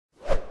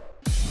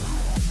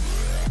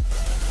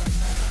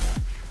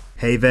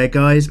Hey there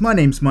guys, my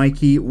name's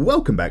Mikey,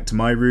 welcome back to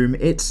my room.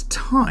 It's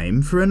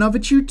time for another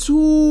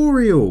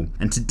tutorial,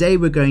 and today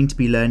we're going to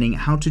be learning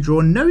how to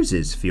draw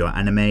noses for your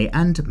anime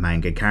and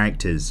manga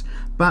characters.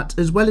 But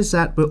as well as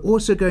that, we're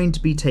also going to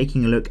be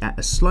taking a look at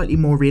a slightly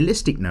more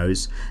realistic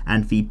nose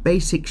and the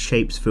basic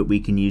shapes that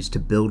we can use to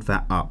build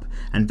that up,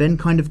 and then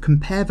kind of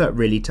compare that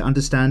really to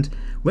understand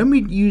when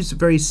we use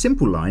very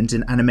simple lines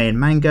in anime and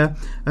manga,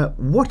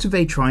 what are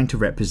they trying to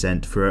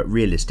represent for a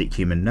realistic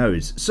human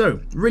nose. So,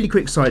 really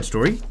quick side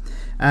story.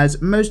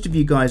 As most of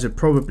you guys are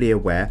probably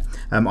aware,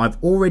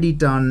 I've already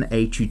done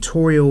a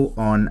tutorial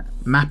on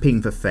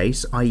mapping the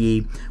face,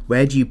 i.e.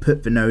 where do you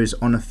put the nose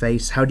on a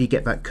face, how do you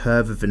get that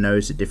curve of the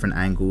nose at different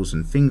angles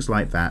and things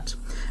like that.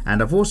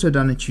 And I've also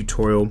done a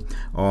tutorial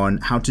on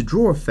how to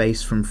draw a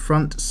face from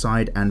front,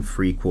 side and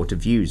three-quarter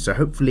views. So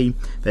hopefully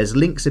there's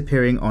links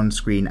appearing on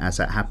screen as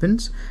that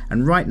happens.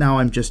 And right now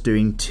I'm just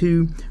doing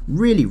two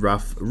really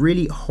rough,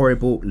 really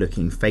horrible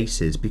looking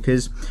faces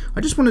because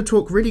I just want to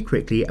talk really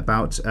quickly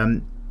about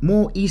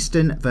more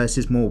Eastern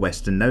versus more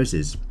Western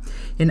noses.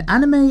 In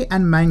anime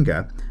and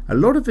manga, a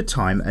lot of the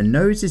time a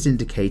nose is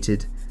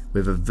indicated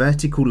with a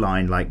vertical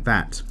line like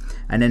that,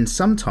 and then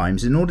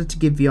sometimes in order to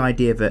give the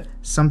idea that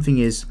something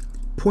is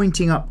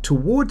pointing up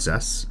towards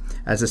us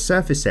as a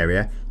surface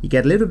area, you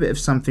get a little bit of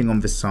something on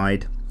the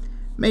side,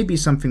 maybe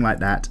something like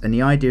that, and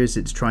the idea is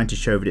it's trying to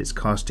show that it's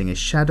casting a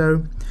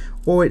shadow,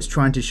 or it's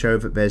trying to show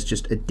that there's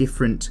just a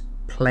different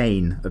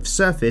plane of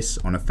surface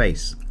on a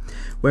face.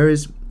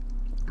 Whereas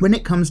when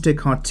it comes to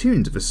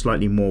cartoons of a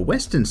slightly more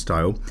Western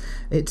style,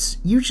 it's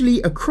usually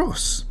a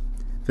cross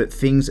that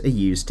things are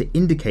used to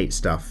indicate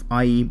stuff,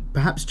 i.e.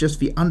 perhaps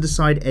just the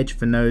underside edge of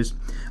the nose,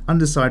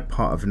 underside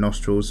part of the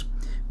nostrils,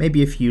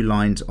 maybe a few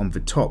lines on the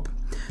top.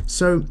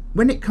 So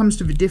when it comes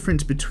to the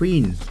difference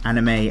between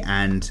anime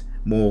and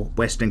more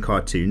Western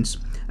cartoons,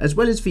 as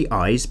well as the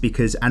eyes,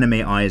 because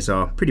anime eyes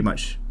are pretty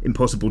much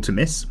impossible to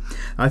miss,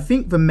 I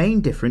think the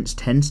main difference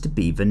tends to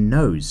be the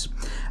nose.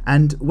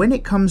 And when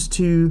it comes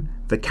to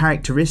the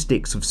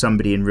characteristics of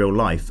somebody in real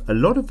life, a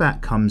lot of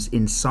that comes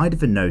inside of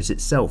the nose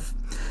itself.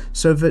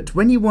 So that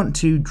when you want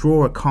to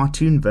draw a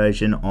cartoon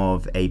version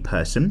of a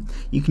person,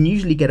 you can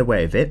usually get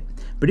away with it.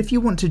 But if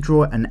you want to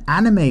draw an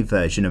anime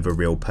version of a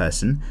real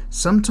person,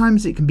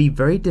 sometimes it can be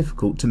very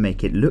difficult to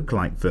make it look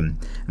like them.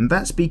 And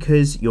that's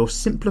because you're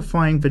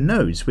simplifying the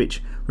nose,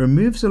 which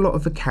removes a lot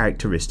of the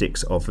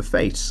characteristics of the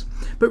face.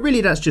 But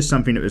really that's just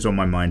something that was on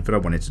my mind that I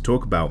wanted to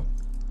talk about.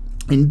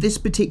 In this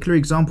particular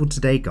example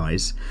today,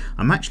 guys,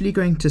 I'm actually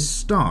going to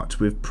start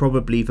with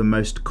probably the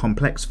most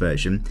complex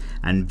version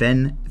and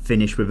then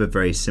finish with a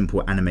very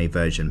simple anime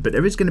version. But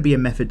there is going to be a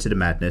method to the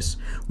madness.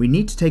 We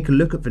need to take a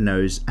look at the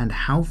nose and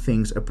how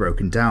things are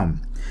broken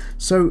down.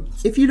 So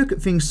if you look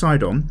at things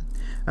side on,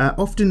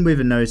 often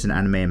with a nose in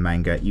anime and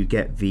manga, you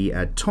get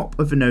the top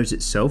of the nose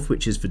itself,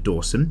 which is the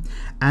dorsum,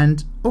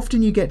 and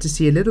often you get to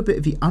see a little bit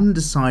of the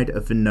underside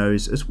of the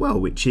nose as well,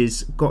 which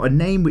is got a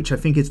name which I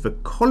think is the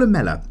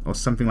columella or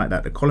something like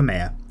that, the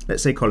columella.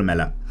 Let's say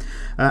columella.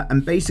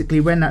 And basically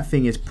when that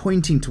thing is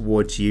pointing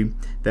towards you,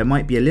 there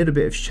might be a little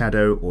bit of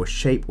shadow or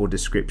shape or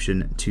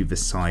description to the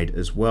side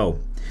as well.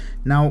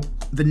 Now,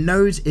 the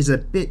nose is a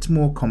bit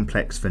more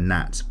complex than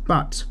that,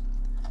 but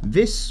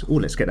this,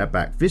 let's get that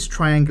back, this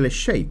triangular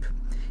shape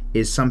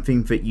is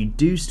something that you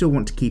do still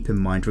want to keep in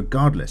mind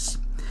regardless.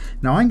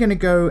 Now I'm going to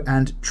go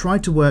and try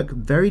to work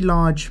very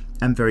large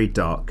and very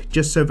dark,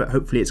 just so that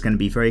hopefully it's going to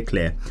be very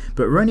clear,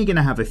 but we're only going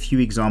to have a few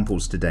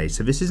examples today,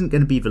 so this isn't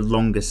going to be the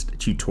longest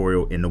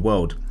tutorial in the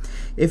world.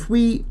 If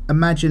we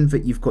imagine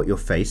that you've got your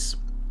face,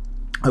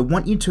 I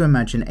want you to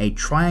imagine a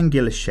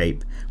triangular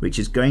shape which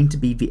is going to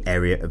be the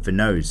area of the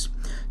nose.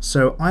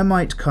 So I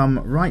might come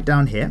right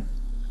down here,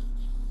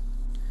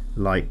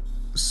 like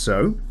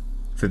so,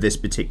 for this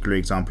particular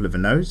example of a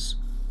nose.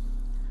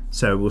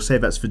 So we'll say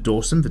that's the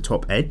dorsum, the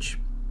top edge.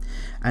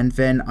 And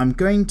then I'm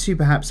going to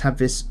perhaps have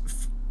this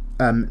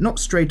not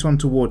straight on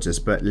towards us,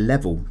 but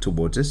level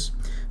towards us.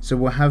 So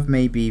we'll have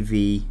maybe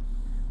the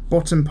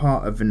bottom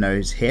part of the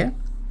nose here,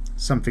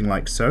 something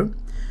like so.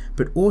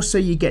 But also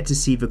you get to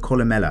see the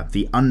columella,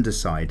 the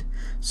underside.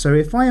 So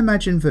if I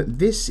imagine that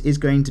this is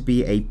going to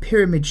be a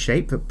pyramid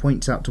shape that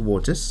points out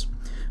towards us,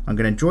 I'm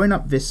going to join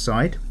up this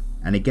side.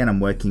 And again, I'm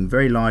working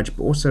very large,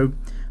 but also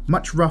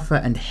much rougher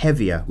and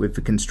heavier with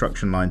the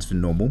construction lines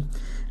than normal.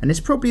 And this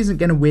probably isn't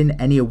going to win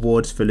any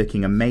awards for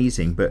looking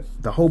amazing, but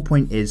the whole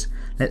point is,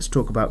 let's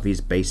talk about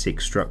these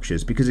basic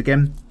structures, because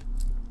again,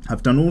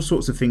 I've done all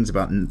sorts of things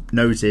about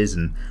noses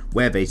and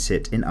where they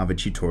sit in other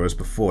tutorials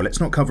before. Let's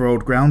not cover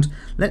old ground,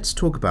 let's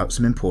talk about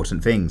some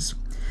important things.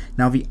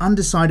 Now the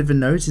underside of the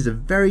nose is a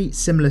very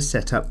similar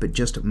setup, but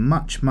just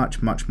much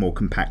more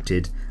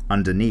compacted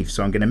underneath.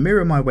 So I'm going to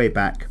mirror my way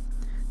back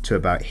to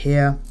about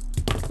here,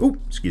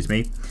 excuse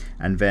me,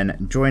 and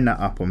then join that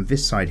up on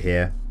this side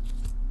here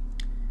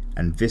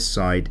and this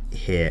side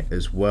here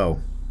as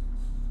well.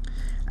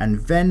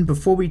 And then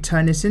before we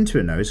turn this into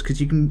a nose, because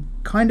you can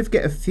kind of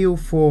get a feel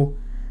for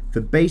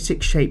the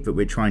basic shape that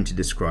we're trying to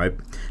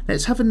describe,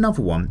 let's have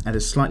another one at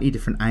a slightly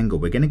different angle.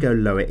 We're going to go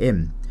lower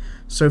in.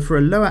 So for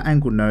a lower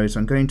angle nose,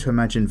 I'm going to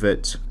imagine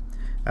that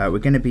we're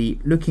going to be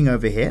looking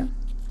over here.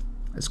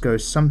 Let's go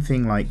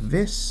something like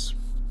this.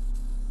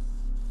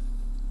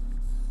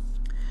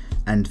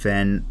 And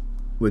then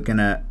we're going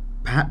to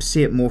perhaps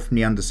see it more from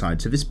the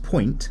underside. So this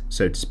point,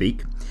 so to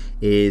speak,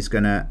 is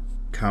going to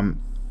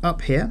come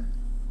up here,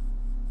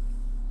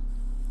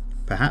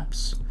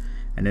 perhaps,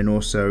 and then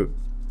also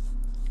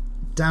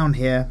down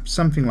here,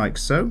 something like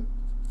so.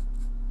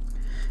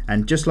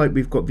 And just like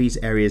we've got these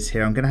areas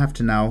here, I'm going to have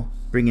to now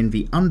bring in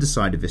the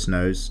underside of this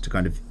nose to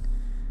kind of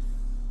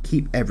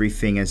keep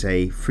everything as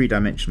a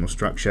three-dimensional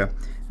structure.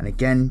 And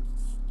again,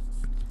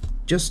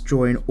 just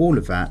drawing all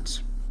of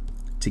that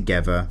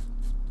together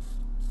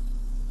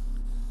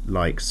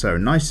like so.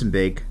 Nice and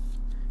big,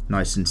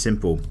 nice and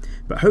simple.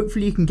 But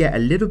hopefully you can get a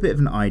little bit of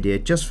an idea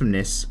just from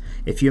this.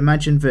 If you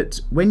imagine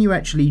that when you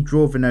actually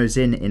draw the nose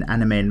in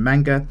anime and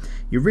manga,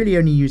 you're really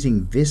only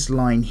using this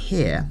line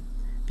here,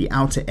 the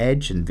outer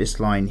edge, and this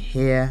line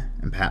here,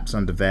 and perhaps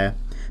under there.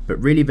 But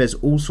really there's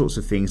all sorts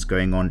of things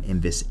going on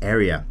in this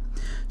area.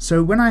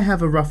 So when I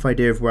have a rough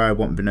idea of where I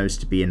want the nose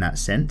to be in that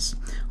sense,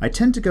 I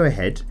tend to go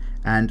ahead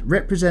and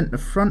represent the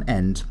front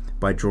end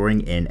by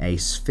drawing in a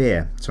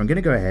sphere. So I'm going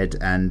to go ahead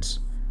and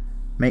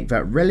make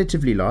that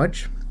relatively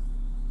large,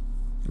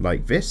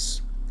 like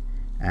this,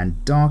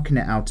 and darken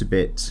it out a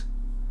bit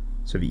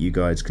so that you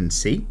guys can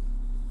see.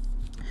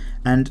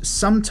 And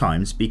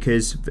sometimes,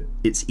 because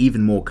it's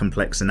even more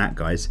complex than that,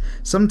 guys,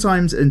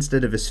 sometimes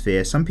instead of a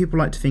sphere, some people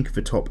like to think of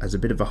the top as a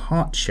bit of a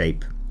heart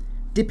shape,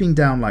 dipping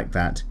down like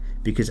that,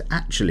 because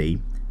actually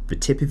the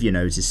tip of your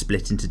nose is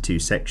split into two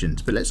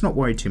sections. But let's not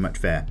worry too much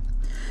there.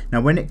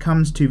 Now when it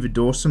comes to the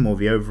dorsum, or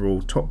the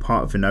overall top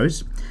part of the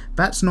nose,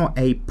 that's not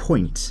a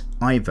point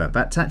either.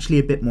 That's actually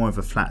a bit more of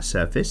a flat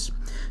surface.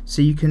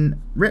 So you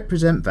can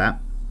represent that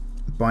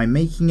by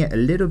making it a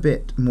little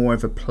bit more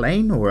of a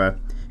plane, or a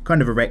kind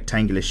of a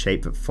rectangular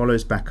shape that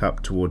follows back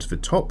up towards the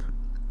top.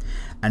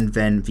 And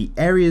then the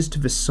areas to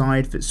the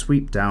side that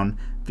sweep down,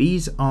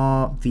 these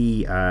are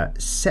the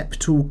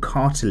septal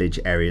cartilage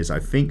areas, I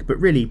think, but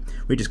really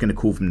we're just going to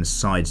call them the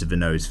sides of the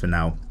nose for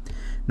now.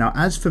 Now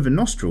as for the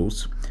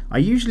nostrils, I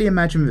usually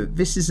imagine that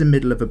this is the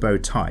middle of a bow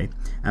tie,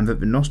 and that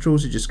the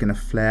nostrils are just going to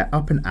flare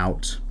up and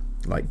out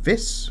like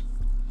this,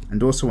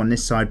 and also on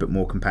this side but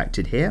more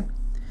compacted here.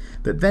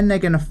 But then they're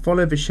going to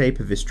follow the shape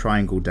of this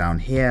triangle down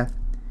here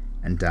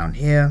and down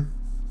here,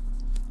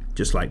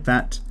 just like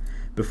that,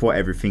 before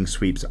everything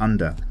sweeps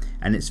under.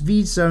 And it's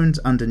these zones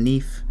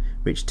underneath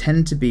which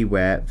tend to be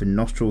where the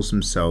nostrils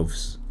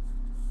themselves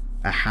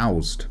are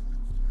housed.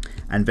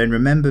 And then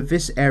remember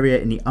this area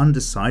in the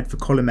underside, the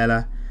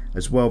columella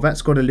as well,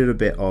 that's got a little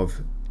bit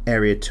of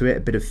area to it,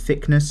 a bit of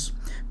thickness,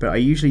 but I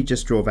usually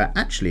just draw that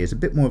actually as a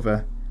bit more of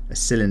a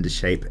cylinder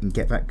shape and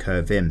get that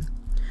curve in.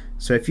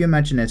 So if you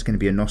imagine there's going to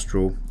be a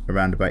nostril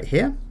around about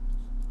here,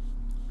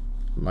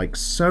 like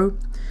so,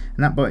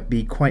 and that might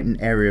be quite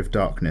an area of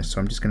darkness, so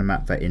I'm just going to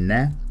map that in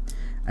there.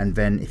 And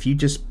then if you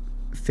just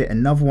fit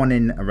another one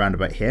in around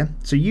about here,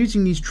 so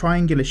using these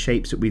triangular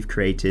shapes that we've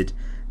created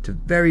to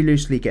very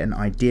loosely get an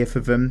idea for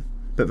them,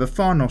 but the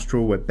far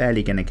nostril we're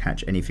barely going to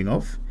catch anything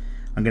of.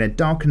 I'm going to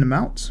darken them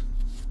out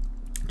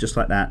just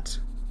like that,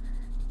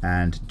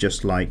 and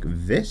just like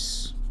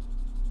this,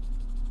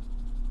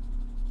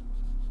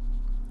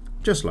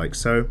 just like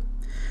so.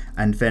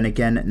 And then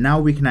again, now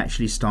we can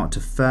actually start to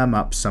firm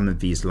up some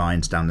of these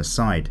lines down the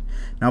side.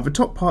 Now the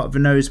top part of the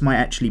nose might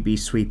actually be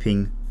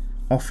sweeping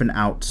off and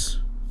out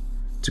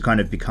to kind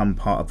of become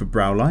part of the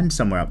brow line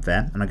somewhere up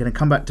there, and I'm going to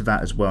come back to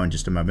that as well in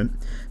just a moment.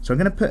 So I'm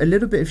going to put a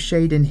little bit of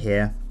shade in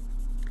here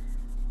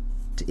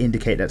to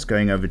indicate that's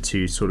going over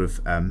to sort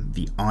of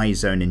the eye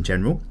zone in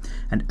general.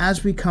 And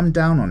as we come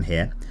down on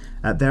here,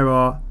 there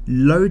are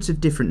loads of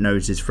different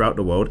noses throughout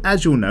the world,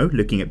 as you'll know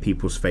looking at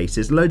people's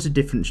faces, loads of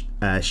different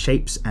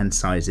shapes and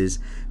sizes.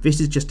 This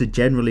is just a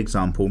general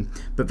example,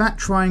 but that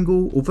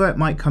triangle, although it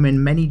might come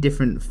in many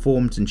different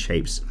forms and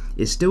shapes,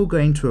 is still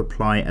going to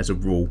apply as a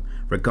rule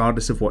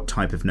regardless of what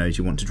type of nose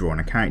you want to draw on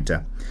a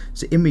character.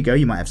 So in we go.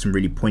 You might have some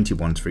really pointy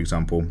ones, for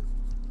example,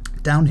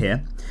 down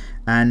here,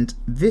 and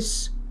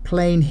this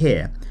plane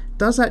here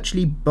does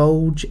actually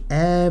bulge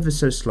ever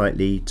so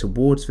slightly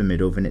towards the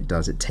middle than it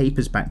does. It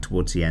tapers back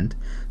towards the end.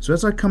 So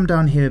as I come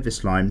down here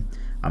this line,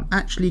 I'm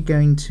actually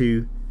going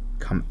to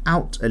come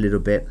out a little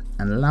bit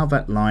and allow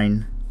that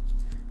line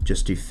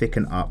just to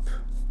thicken up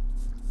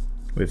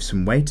with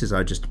some weight as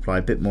I just apply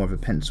a bit more of a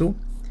pencil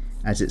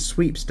as it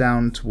sweeps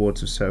down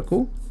towards the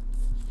circle.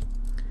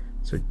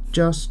 So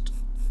just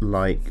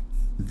like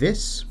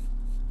this.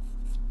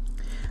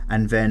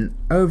 And then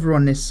over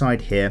on this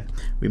side here,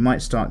 we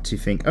might start to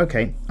think,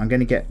 okay, I'm going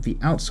to get the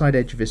outside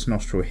edge of this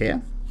nostril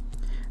here,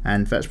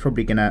 and that's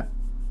probably going to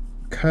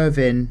curve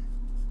in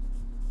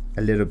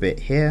a little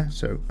bit here.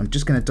 So I'm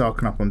just going to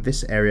darken up on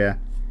this area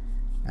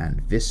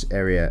and this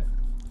area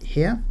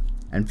here,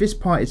 and this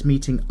part is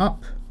meeting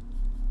up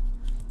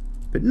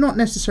but not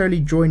necessarily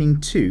joining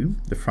to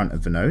the front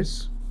of the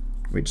nose,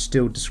 which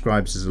still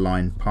describes as a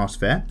line past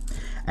there.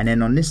 And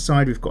then on this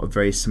side we've got a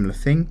very similar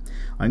thing.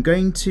 I'm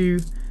going to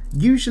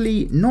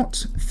usually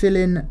not fill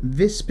in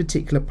this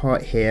particular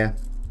part here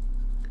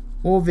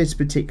or this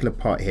particular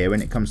part here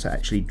when it comes to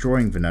actually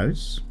drawing the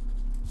nose.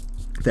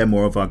 They're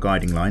more of our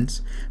guiding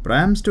lines, but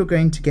I am still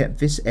going to get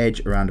this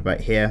edge around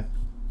about here,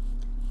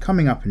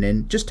 coming up and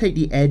in. Just take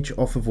the edge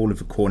off of all of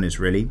the corners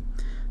really,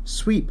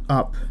 sweep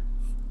up,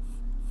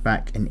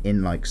 back and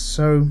in like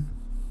so,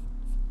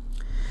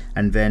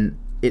 and then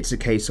it's a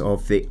case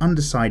of the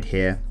underside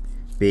here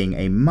being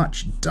a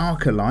much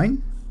darker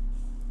line,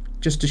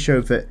 just to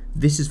show that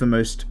this is the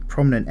most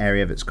prominent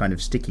area that's kind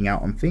of sticking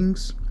out on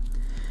things.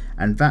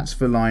 And that's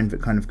the line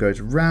that kind of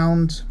goes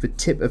around the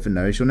tip of the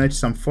nose. You'll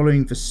notice I'm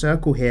following the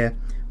circle here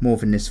more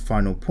than this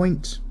final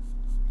point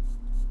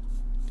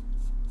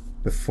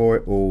before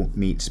it all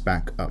meets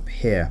back up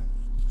here.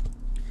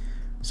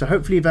 So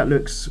hopefully that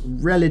looks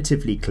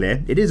relatively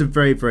clear. It is a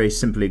very, very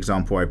simple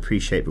example, I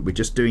appreciate, but we're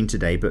just doing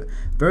today, but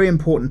very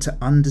important to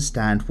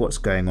understand what's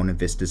going on in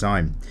this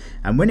design.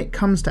 And when it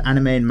comes to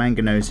anime and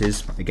manga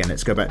noses, again,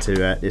 let's go back to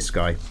this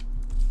guy.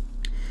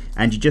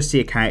 And you just see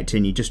a character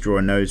and you just draw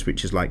a nose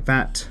which is like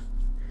that,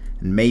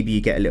 and maybe you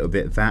get a little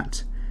bit of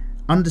that.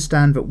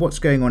 Understand that what's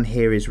going on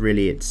here is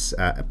really it's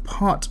a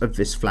part of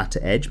this flatter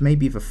edge,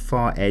 maybe the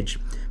far edge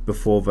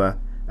before the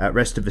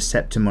rest of the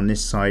septum on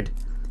this side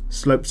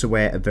slopes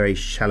away at a very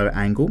shallow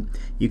angle.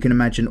 You can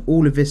imagine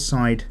all of this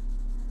side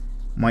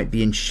might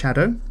be in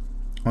shadow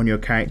on your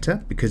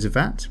character because of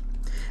that.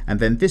 And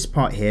then this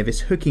part here,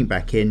 this hooking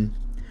back in,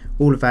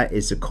 all of that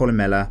is the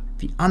columella,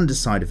 the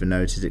underside of the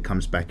nose as it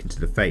comes back into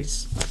the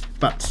face.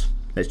 But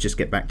let's just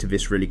get back to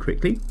this really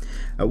quickly.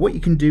 What you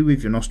can do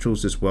with your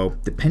nostrils as well,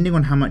 depending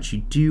on how much you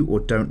do or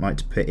don't like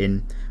to put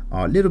in,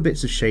 are little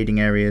bits of shading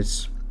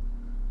areas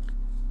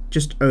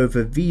just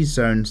over these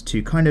zones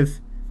to kind of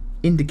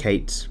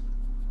indicate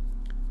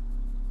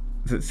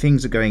that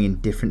things are going in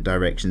different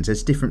directions.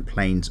 There's different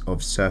planes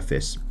of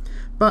surface.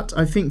 But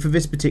I think for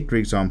this particular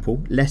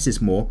example, less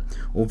is more,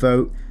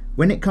 although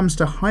when it comes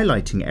to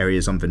highlighting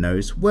areas on the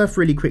nose, worth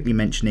really quickly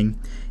mentioning,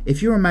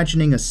 if you're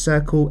imagining a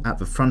circle at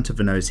the front of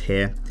the nose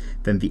here,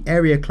 then the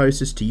area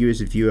closest to you as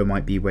a viewer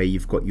might be where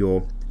you've got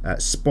your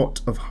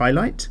spot of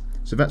highlight.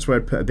 So that's where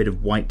I'd put a bit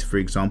of white, for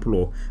example,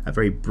 or a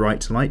very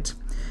bright light.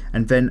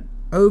 And then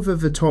over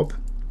the top,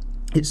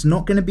 it's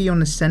not going to be on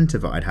the center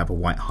that I'd have a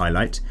white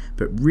highlight,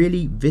 but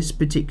really this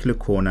particular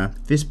corner,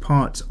 this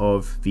part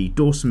of the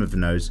dorsum of the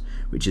nose,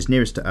 which is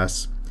nearest to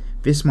us,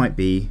 this might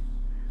be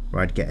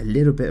where I'd get a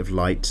little bit of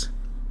light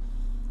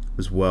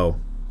as well.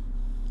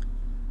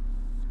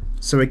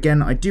 So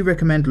again, I do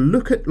recommend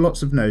look at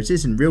lots of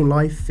noses in real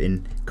life,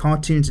 in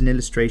cartoons and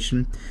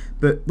illustration,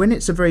 but when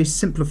it's a very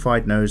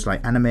simplified nose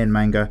like anime and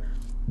manga,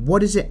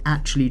 what is it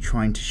actually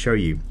trying to show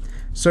you?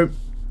 So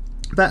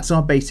that's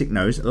our basic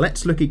nose.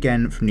 Let's look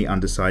again from the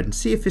underside and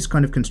see if this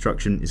kind of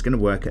construction is going to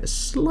work at a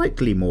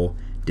slightly more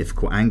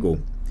difficult angle.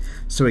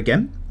 So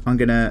again, I'm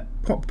going to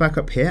pop back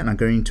up here and I'm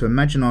going to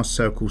imagine our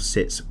circle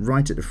sits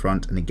right at the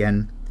front, and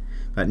again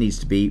that needs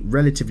to be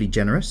relatively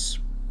generous.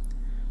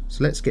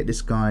 So let's get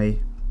this guy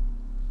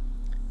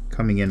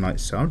coming in like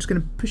so. I'm just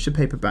going to push the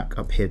paper back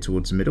up here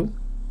towards the middle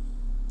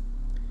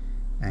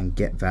and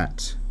get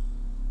that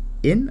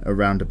in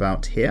around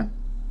about here.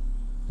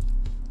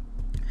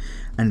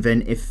 And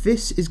then if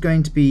this is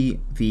going to be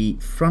the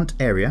front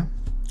area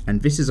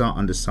and this is our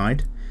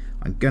underside,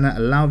 I'm going to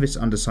allow this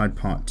underside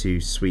part to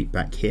sweep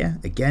back here.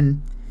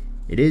 Again,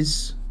 it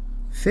is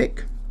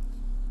thick,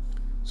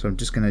 so I'm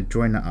just going to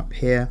join that up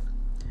here.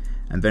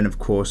 And then of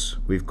course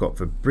we've got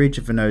the bridge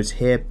of the nose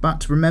here,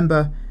 but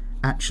remember,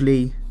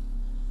 actually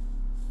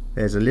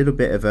there's a little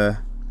bit of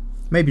a,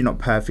 maybe not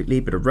perfectly,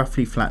 but a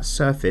roughly flat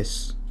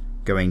surface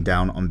going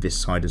down on this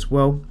side as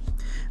well.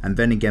 And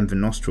then again the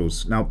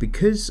nostrils. Now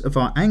because of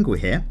our angle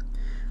here,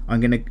 I'm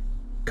going to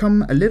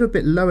come a little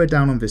bit lower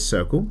down on this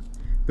circle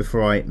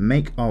before I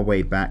make our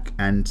way back,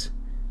 and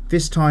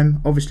this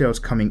time obviously I was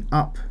coming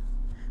up,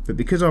 but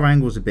because our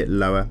angle is a bit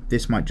lower,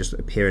 this might just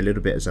appear a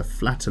little bit as a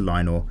flatter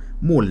line, or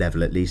more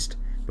level at least,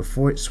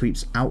 before it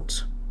sweeps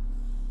out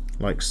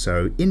like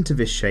so into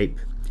this shape,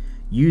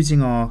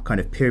 using our kind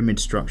of pyramid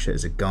structure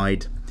as a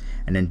guide.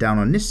 And then down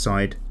on this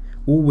side,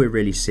 all we're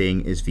really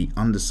seeing is the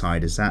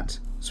underside as that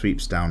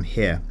sweeps down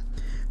here.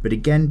 But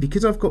again,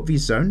 because I've got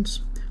these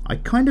zones, I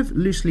kind of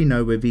loosely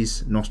know where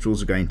these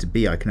nostrils are going to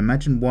be. I can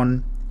imagine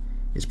one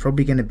is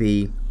probably going to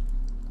be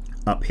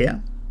up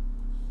here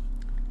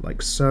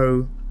like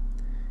so,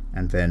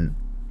 and then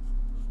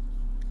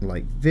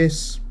like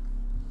this,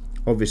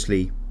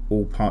 obviously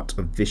all part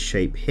of this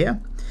shape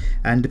here,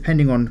 and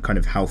depending on kind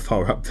of how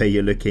far up there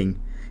you're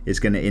looking is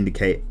going to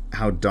indicate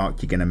how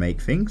dark you're going to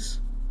make things.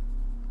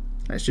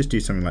 Let's just do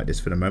something like this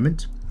for the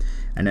moment.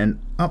 And then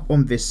up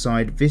on this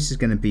side, this is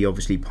going to be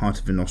obviously part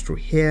of the nostril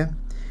here,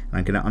 and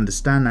I'm going to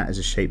understand that as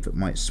a shape that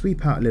might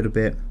sweep out a little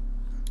bit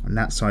on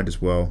that side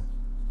as well,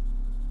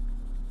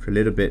 for a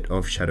little bit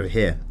of shadow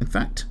here. In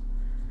fact,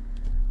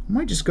 I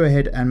might just go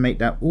ahead and make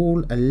that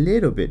all a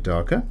little bit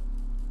darker.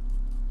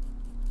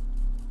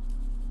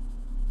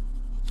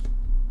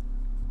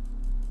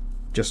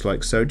 just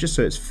like so, just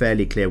so it's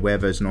fairly clear where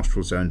those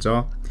nostril zones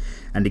are.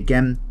 And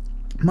again,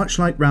 much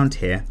like round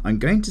here, I'm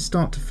going to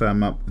start to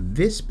firm up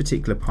this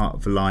particular part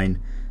of the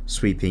line,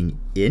 sweeping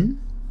in,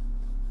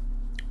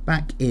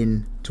 back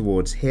in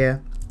towards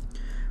here,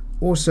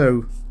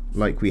 also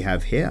like we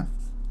have here,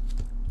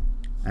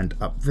 and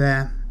up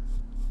there.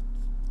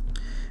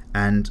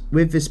 And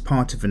with this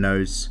part of the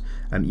nose,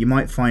 you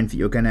might find that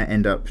you're going to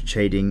end up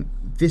shading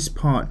this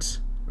part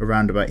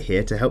around about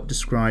here to help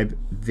describe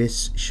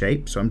this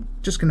shape. So I'm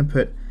just going to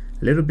put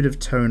a little bit of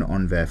tone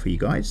on there for you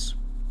guys.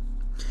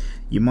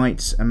 You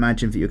might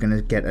imagine that you're going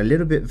to get a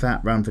little bit of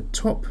that around the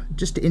top,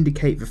 just to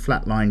indicate the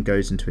flat line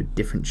goes into a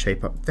different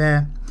shape up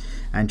there.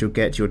 And you'll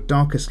get your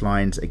darkest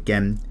lines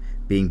again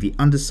being the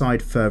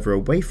underside further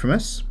away from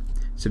us.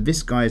 So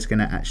this guy is going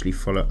to actually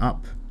follow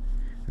up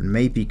and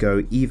maybe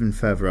go even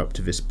further up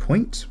to this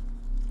point,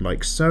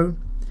 like so.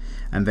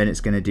 And then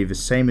it's going to do the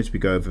same as we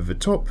go over the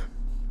top.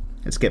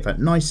 Let's get that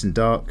nice and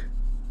dark,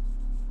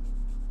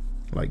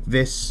 like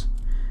this.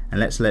 And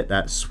let's let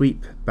that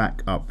sweep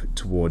back up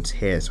towards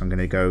here. So I'm going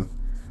to go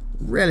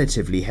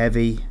relatively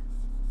heavy,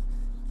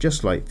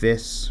 just like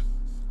this.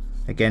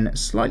 Again,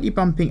 slightly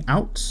bumping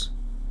out,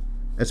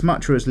 as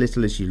much or as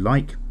little as you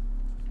like.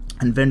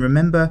 And then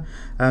remember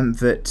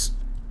that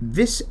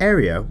this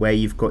area where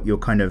you've got your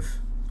kind of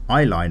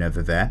eye line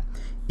over there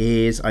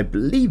is, I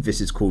believe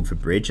this is called the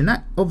bridge, and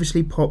that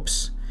obviously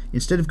pops,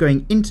 instead of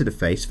going into the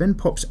face, then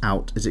pops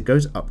out as it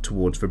goes up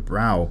towards the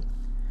brow.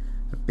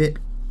 A bit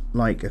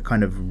like a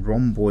kind of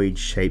rhomboid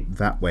shape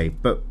that way.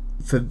 But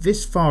for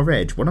this far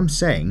edge, what I'm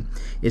saying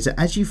is that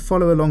as you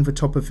follow along the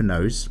top of the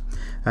nose,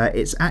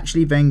 it's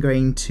actually then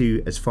going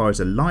to, as far as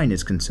a line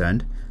is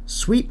concerned,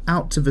 sweep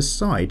out to the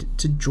side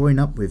to join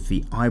up with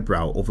the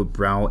eyebrow or the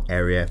brow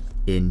area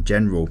in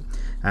general.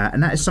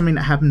 And that is something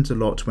that happens a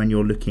lot when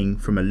you're looking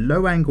from a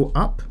low angle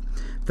up.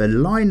 The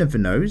line of the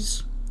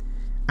nose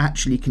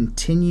actually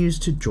continues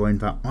to join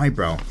that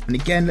eyebrow. And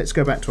again, let's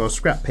go back to our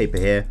scrap paper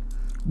here.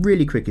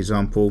 Really quick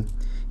example.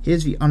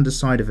 Here's the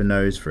underside of a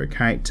nose for a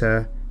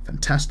character.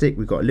 Fantastic.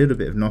 We've got a little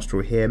bit of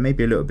nostril here,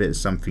 maybe a little bit of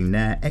something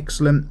there.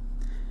 Excellent.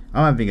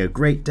 I'm having a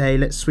great day.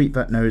 Let's sweep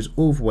that nose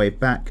all the way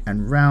back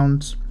and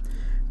round.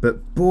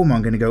 But boom,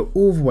 I'm going to go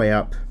all the way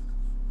up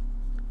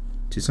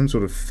to some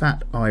sort of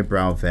fat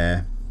eyebrow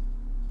there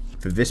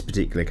for this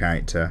particular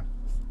character,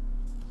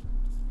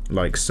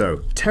 like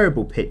so.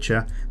 Terrible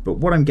picture, but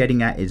what I'm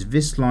getting at is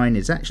this line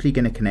is actually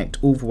going to connect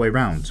all the way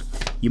around.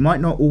 You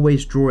might not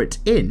always draw it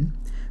in,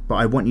 but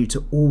I want you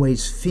to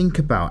always think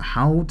about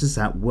how does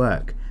that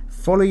work.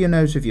 Follow your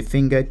nose with your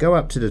finger, go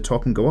up to the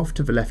top and go off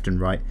to the left and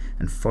right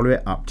and follow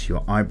it up to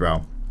your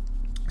eyebrow.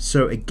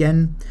 So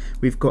again,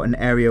 we've got an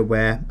area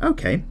where,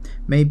 okay,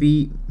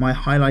 maybe my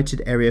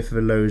highlighted area for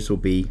the nose will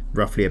be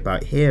roughly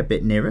about here, a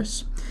bit near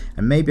us.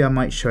 And maybe I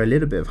might show a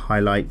little bit of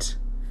highlight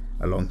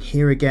along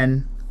here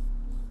again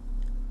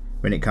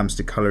when it comes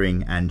to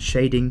coloring and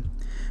shading.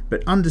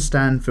 But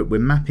understand that we're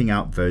mapping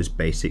out those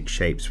basic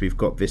shapes. We've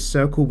got this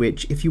circle,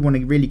 which if you want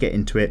to really get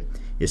into it,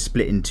 is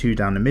split in two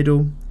down the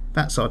middle.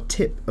 That's our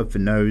tip of the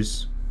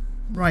nose,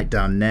 right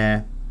down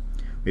there.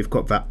 We've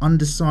got that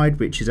underside,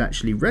 which is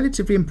actually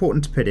relatively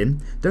important to put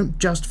in. Don't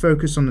just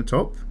focus on the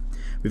top.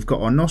 We've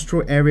got our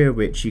nostril area,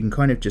 which you can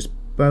kind of just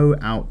bow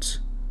out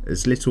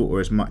as little or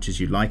as much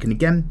as you like. And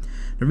again,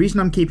 the reason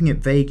I'm keeping it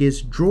vague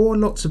is draw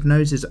lots of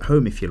noses at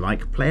home if you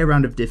like. Play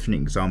around with different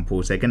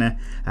examples. They're going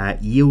to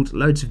yield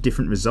loads of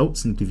different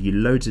results and give you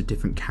loads of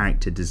different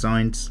character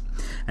designs.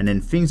 And then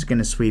things are going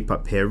to sweep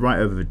up here right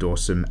over the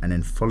dorsum and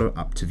then follow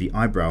up to the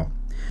eyebrow.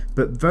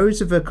 But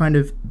those are the kind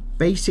of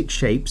basic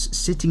shapes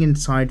sitting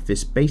inside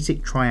this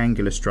basic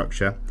triangular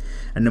structure.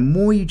 And the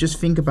more you just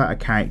think about a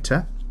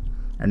character,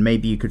 and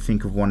maybe you could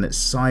think of one that's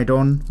side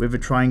on with a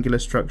triangular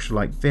structure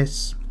like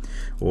this,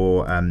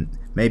 or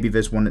maybe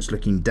there's one that's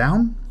looking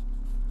down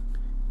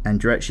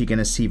and you're actually going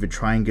to see the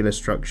triangular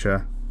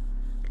structure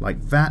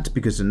like that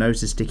because the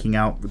nose is sticking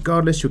out.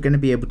 Regardless, you're going to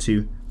be able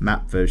to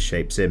map those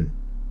shapes in.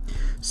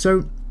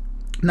 So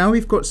now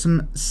we've got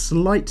some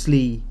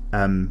slightly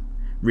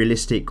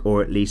realistic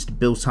or at least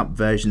built up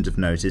versions of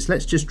noses.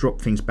 Let's just drop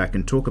things back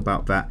and talk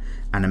about that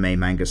anime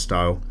manga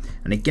style.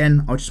 And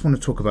again, I just want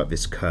to talk about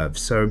this curve.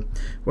 So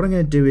what I'm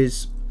going to do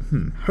is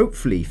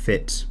hopefully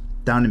fit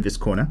down in this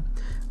corner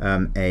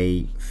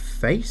a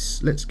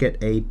face. Let's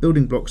get a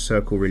building block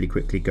circle really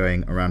quickly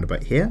going around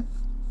about here.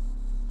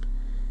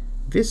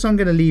 This I'm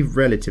going to leave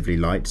relatively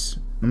light.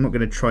 I'm not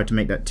going to try to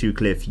make that too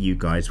clear for you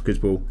guys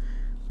because we'll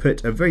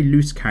put a very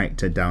loose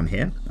character down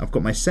here. I've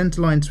got my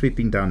center line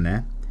sweeping down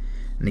there.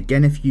 And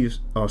again, if you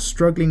are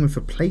struggling with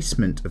the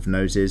placement of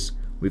noses,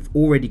 we've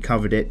already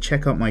covered it.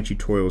 Check out my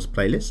tutorials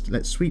playlist.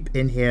 Let's sweep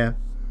in here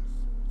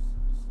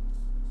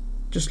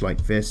just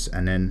like this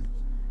and then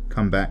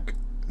come back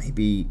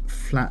maybe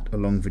flat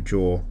along the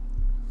jaw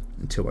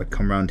until I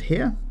come around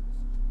here,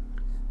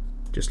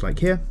 just like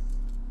here,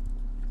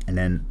 and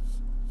then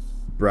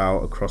brow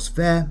across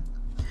there.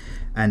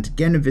 And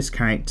again with this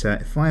character,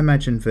 if I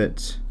imagine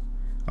that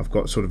I've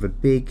got sort of a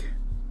big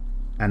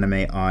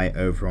anime eye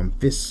over on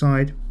this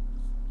side,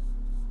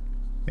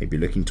 maybe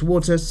looking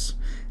towards us,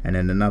 and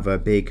then another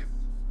big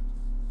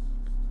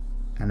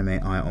anime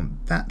eye on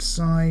that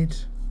side,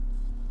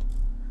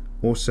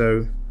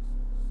 also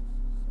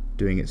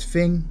doing its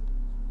thing.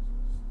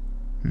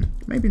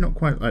 Maybe not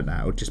quite like that,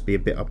 it'll just be a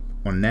bit up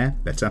on there,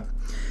 better.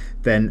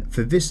 Then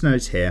for this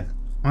nose here,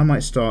 I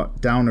might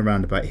start down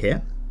around about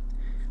here.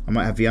 I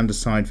might have the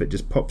underside that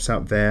just pops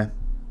out there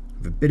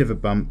with a bit of a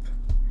bump,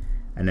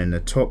 and then the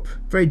top,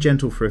 very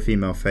gentle for a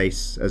female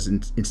face, as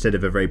instead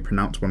of a very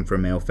pronounced one for a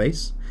male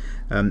face.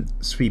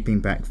 Sweeping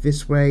back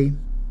this way,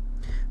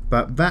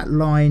 but that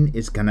line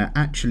is going to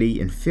actually,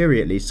 in theory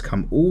at least,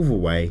 come all the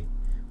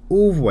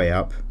way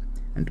up,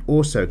 and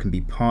also can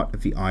be part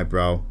of the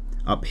eyebrow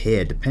up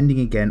here, depending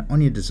again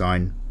on your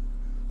design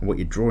and what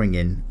you're drawing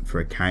in for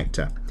a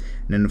character.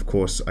 And then of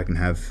course I can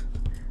have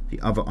the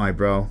other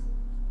eyebrow,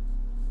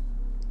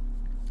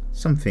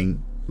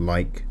 something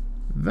like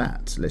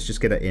that. Let's just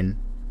get it in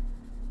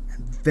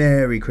and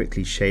very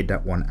quickly shade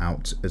that one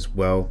out as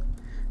well,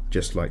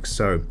 just like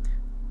so.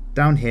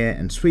 Down here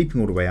and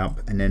sweeping all the way up,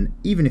 and then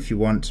even if you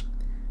want,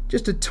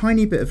 just a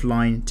tiny bit of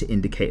line to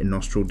indicate a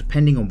nostril,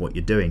 depending on what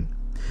you're doing.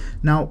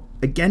 Now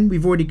again,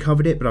 we've already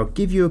covered it, but I'll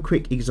give you a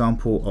quick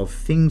example of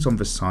things on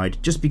the side,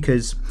 just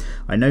because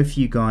I know for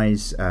you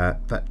guys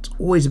that's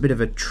always a bit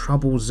of a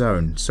trouble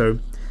zone. So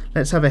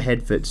let's have a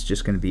head that's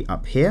just going to be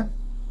up here.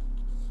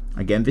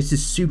 Again, this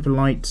is super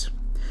light.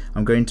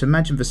 I'm going to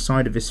imagine the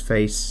side of his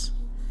face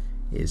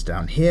is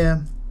down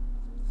here,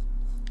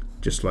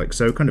 just like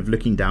so, kind of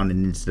looking down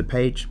and into the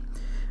page.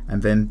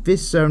 And then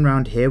this zone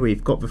around here where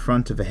you've got the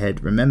front of the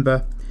head,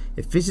 remember,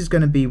 if this is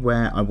going to be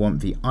where I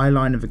want the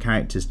eyeline of the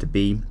characters to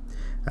be,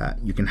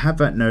 you can have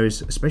that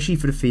nose, especially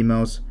for the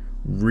females,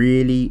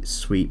 really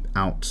sweep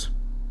out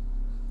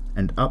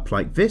and up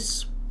like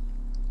this.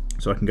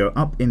 So I can go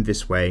up in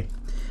this way,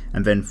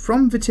 and then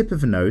from the tip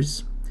of the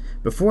nose,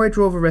 before I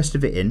draw the rest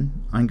of it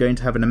in, I'm going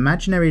to have an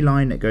imaginary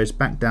line that goes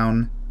back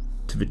down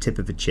to the tip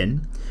of the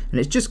chin, and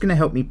it's just going to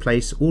help me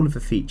place all of the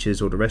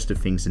features or the rest of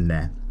things in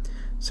there.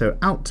 So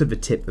out to the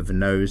tip of the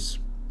nose,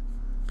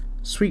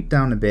 sweep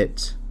down a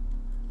bit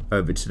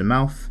over to the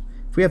mouth.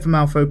 If we have the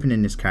mouth open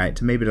in this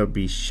character, maybe they'll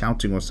be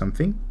shouting or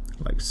something,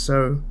 like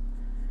so.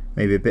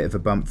 Maybe a bit of a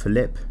bump for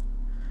lip.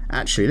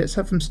 Actually, let's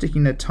have them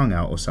sticking their tongue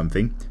out or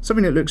something.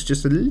 Something that looks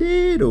just a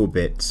little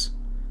bit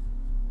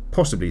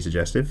possibly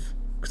suggestive,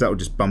 because that will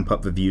just bump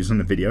up the views on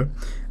the video.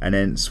 And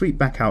then sweep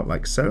back out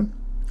like so.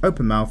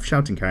 Open mouth,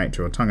 shouting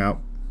character, or tongue out,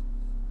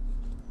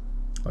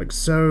 like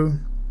so.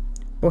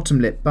 Bottom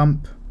lip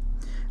bump.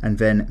 And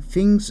then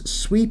things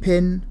sweep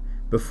in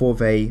before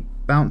they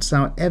bounce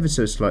out ever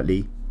so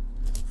slightly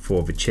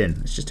for the chin.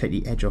 Let's just take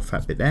the edge off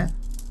that bit there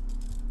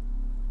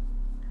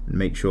and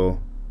make sure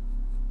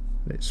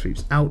that it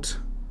sweeps out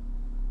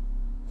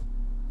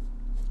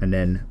and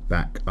then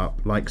back up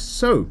like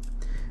so.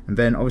 And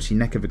then obviously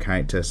neck of the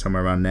character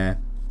somewhere around there,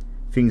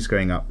 things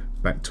going up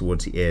back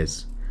towards the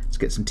ears. Let's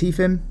get some teeth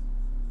in,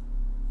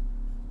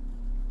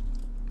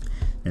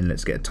 and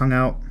let's get a tongue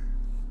out.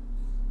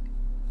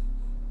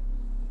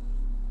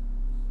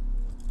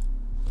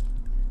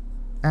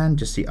 And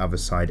just the other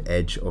side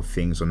edge of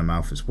things on the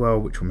mouth as well,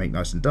 which will make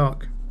nice and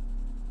dark.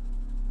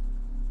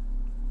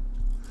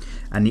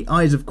 And the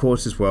eyes, of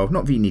course, as well,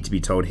 not that you need to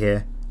be told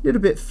here, a little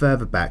bit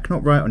further back,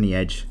 not right on the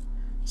edge,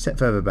 set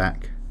further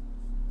back,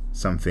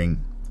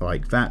 something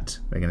like that.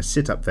 We're going to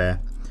sit up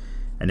there,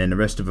 and then the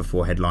rest of the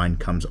forehead line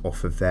comes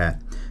off of there.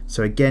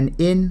 So again,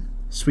 in,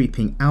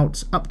 sweeping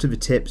out, up to the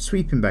tip,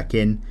 sweeping back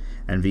in,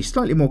 and the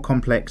slightly more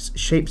complex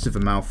shapes of the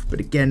mouth, but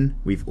again,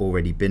 we've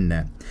already been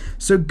there.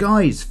 So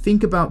guys,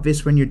 think about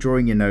this when you're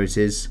drawing your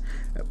noses.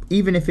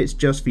 Even if it's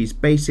just these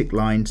basic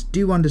lines,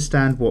 do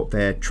understand what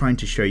they're trying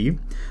to show you.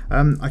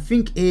 I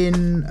think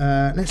in,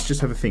 let's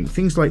just have a think,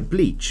 things like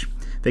Bleach,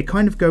 they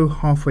kind of go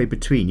halfway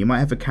between. You might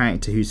have a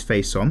character who's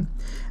face on,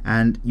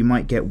 and you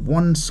might get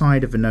one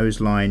side of a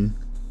nose line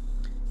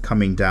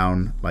coming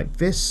down like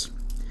this,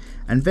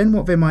 and then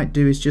what they might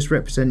do is just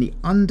represent the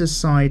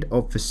underside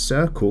of the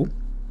circle,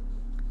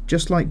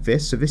 just like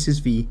this. So this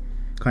is the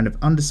kind of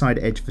underside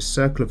edge of the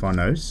circle of our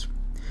nose,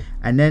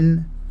 and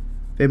then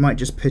they might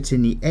just put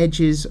in the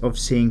edges of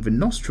seeing the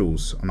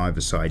nostrils on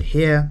either side,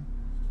 here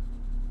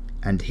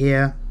and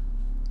here,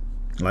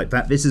 like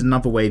that. This is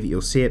another way that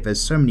you'll see it.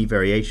 There's so many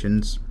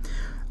variations.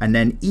 And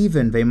then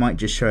even they might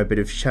just show a bit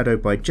of shadow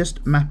by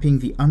just mapping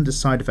the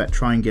underside of that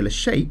triangular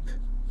shape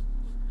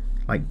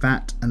like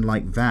that and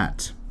like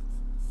that.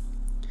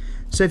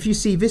 So if you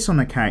see this on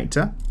a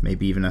character,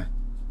 maybe even a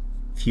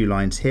few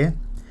lines here,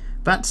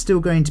 that's still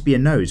going to be a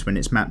nose when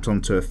it's mapped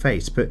onto a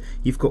face, but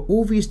you've got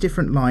all these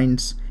different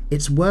lines.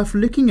 It's worth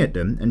looking at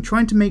them and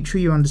trying to make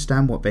sure you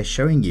understand what they're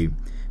showing you.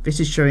 This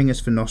is showing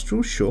us the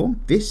nostrils, sure.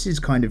 This is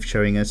kind of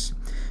showing us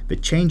the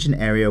change in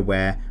area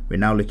where we're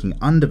now looking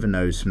under the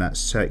nose from that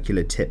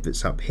circular tip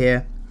that's up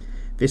here.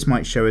 This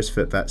might show us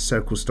that that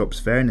circle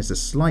stops there and there's a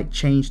slight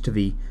change to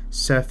the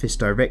surface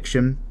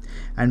direction.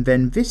 And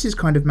then this is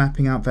kind of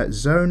mapping out that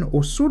zone,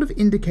 or sort of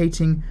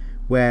indicating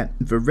where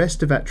the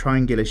rest of that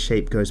triangular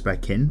shape goes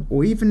back in,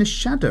 or even a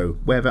shadow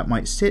where that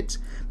might sit,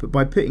 but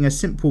by putting a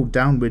simple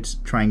downwards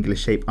triangular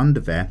shape under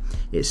there,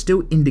 it's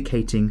still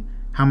indicating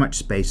how much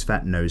space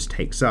that nose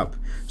takes up.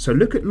 So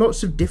look at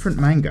lots of different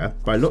manga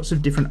by lots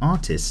of different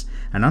artists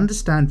and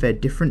understand their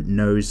different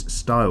nose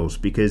styles,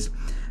 because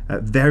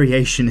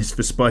variation is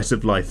the spice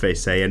of life, they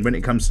say, and when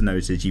it comes to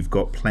noses, you've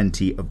got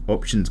plenty of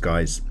options,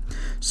 guys.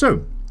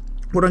 So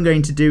what I'm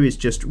going to do is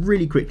just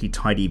really quickly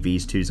tidy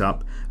these twos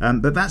up,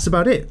 but that's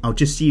about it. I'll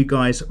just see you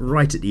guys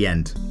right at the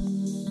end.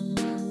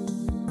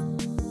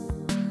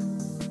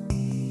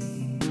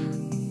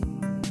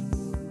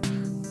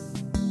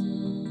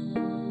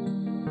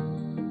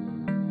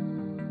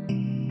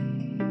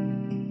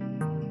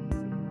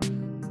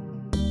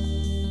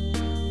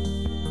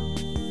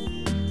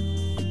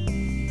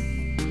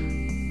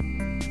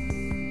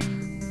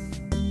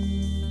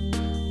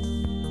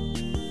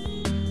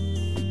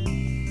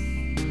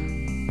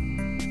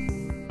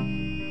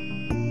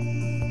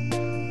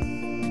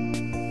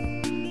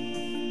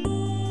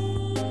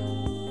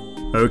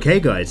 Okay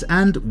guys,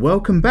 and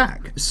welcome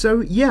back.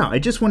 So yeah, I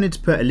just wanted to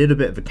put a little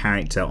bit of a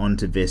character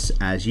onto this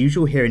as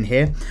usual here and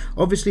here.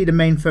 Obviously the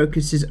main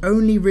focus is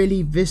only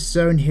really this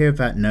zone here of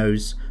that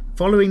nose.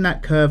 Following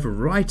that curve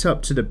right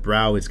up to the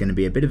brow is going to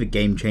be a bit of a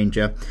game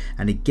changer,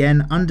 and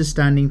again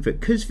understanding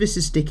that because this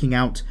is sticking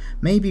out,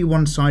 maybe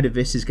one side of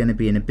this is going to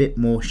be in a bit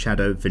more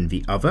shadow than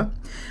the other,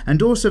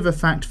 and also the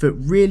fact that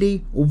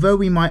really, although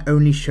we might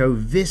only show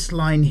this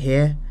line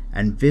here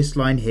and this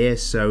line here,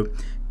 so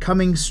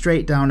coming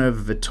straight down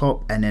over the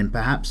top and then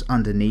perhaps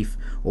underneath,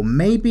 or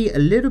maybe a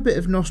little bit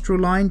of nostril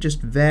line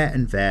just there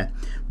and there,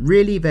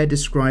 really they're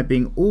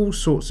describing all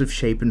sorts of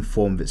shape and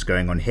form that's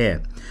going on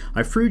here.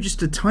 I threw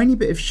just a tiny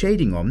bit of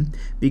shading on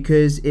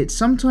because it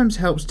sometimes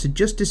helps to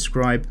just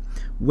describe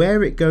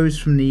where it goes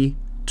from the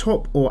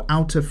top or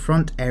outer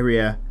front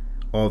area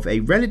of a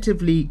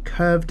relatively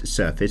curved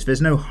surface.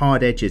 There's no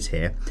hard edges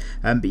here,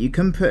 but you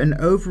can put an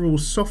overall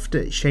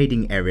softer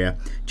shading area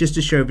just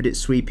to show that it's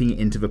sweeping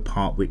into the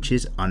part which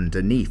is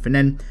underneath, and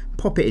then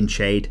pop it in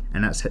shade,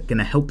 and that's going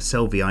to help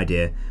sell the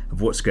idea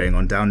of what's going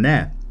on down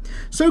there.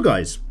 So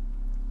guys,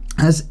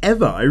 as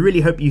ever, I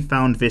really hope you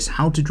found this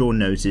how to draw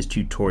noses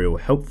tutorial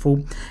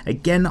helpful.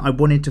 Again, I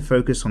wanted to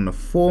focus on the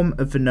form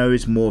of the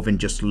nose more than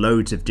just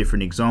loads of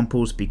different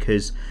examples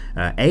because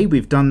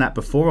we've done that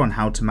before on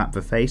how to map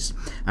the face,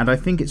 and I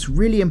think it's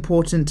really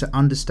important to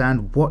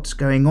understand what's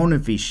going on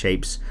with these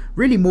shapes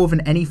really more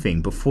than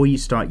anything before you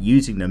start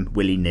using them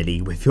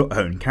willy-nilly with your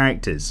own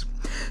characters.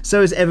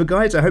 So as ever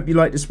guys, I hope you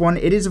like this one.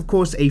 It is of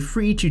course a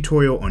free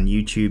tutorial on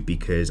YouTube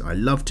because I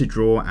love to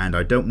draw and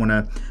I don't want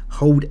to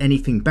hold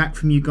anything back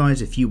from you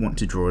guys. If you want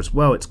to draw as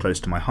well, it's close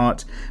to my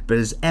heart. But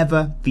as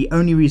ever, the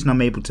only reason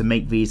I'm able to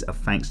make these are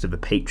thanks to the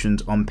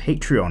patrons on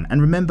Patreon.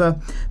 And remember,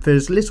 for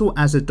as little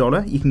as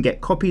 $1, you can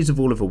get copies of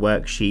all of the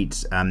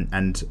worksheets,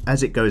 and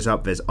as it goes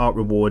up, there's art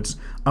rewards,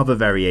 other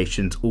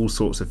variations, all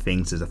sorts of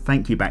things as a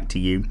thank you back to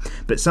you.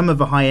 But some of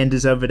the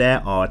high-enders over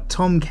there are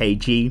Tom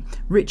KG,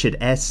 Richard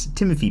S,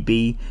 Timothy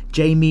B,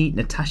 Jamie,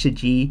 Natasha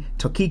G,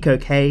 Tokiko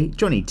K,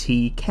 Johnny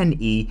T, Ken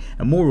E,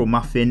 Immoral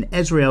Muffin,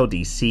 Ezrael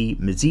DC,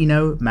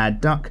 Mazzino,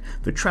 Mad Duck,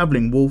 The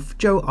Travelling Wolf,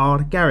 Joe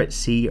R, Garrett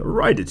C,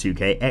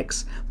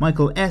 Ryder2KX,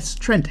 Michael S,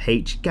 Trent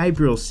H,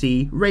 Gabriel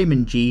C,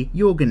 Raymond G,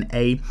 Jorgen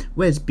A,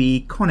 Wes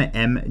B, Connor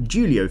M,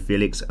 Julio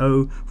Felix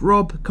O,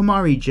 Rob,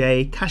 Kamari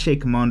J, Cache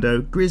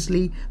Commando,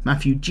 Grizzly,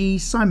 Matthew G,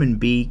 Simon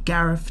B,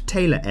 Gareth,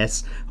 Taylor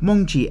S,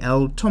 Mong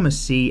L, Thomas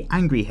C,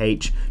 Angry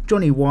H,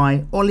 Johnny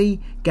Y, Ollie,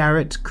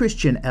 Garrett,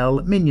 Christian L,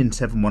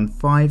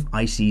 Minion715,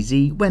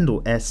 ICZ,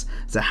 Wendell S,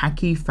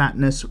 Zahaki,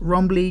 Fatness,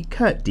 Rumbly,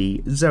 Kurt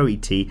D, Zoe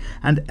T,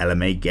 and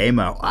LMA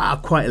Gamer.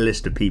 Quite a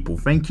list of people.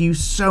 Thank you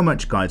so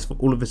much guys for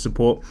all of the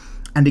support.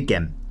 And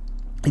again,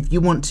 if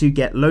you want to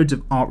get loads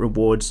of art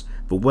rewards,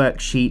 the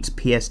worksheets,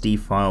 PSD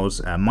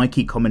files,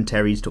 Mikey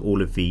commentaries to all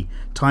of the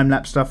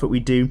time-lapse stuff that we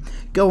do,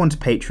 go onto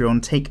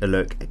Patreon, take a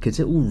look, because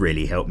it will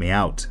really help me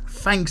out.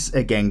 Thanks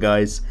again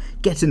guys.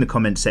 Get in the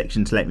comments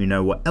section to let me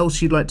know what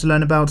else you'd like to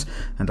learn about,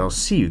 and I'll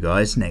see you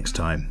guys next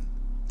time.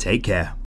 Take care.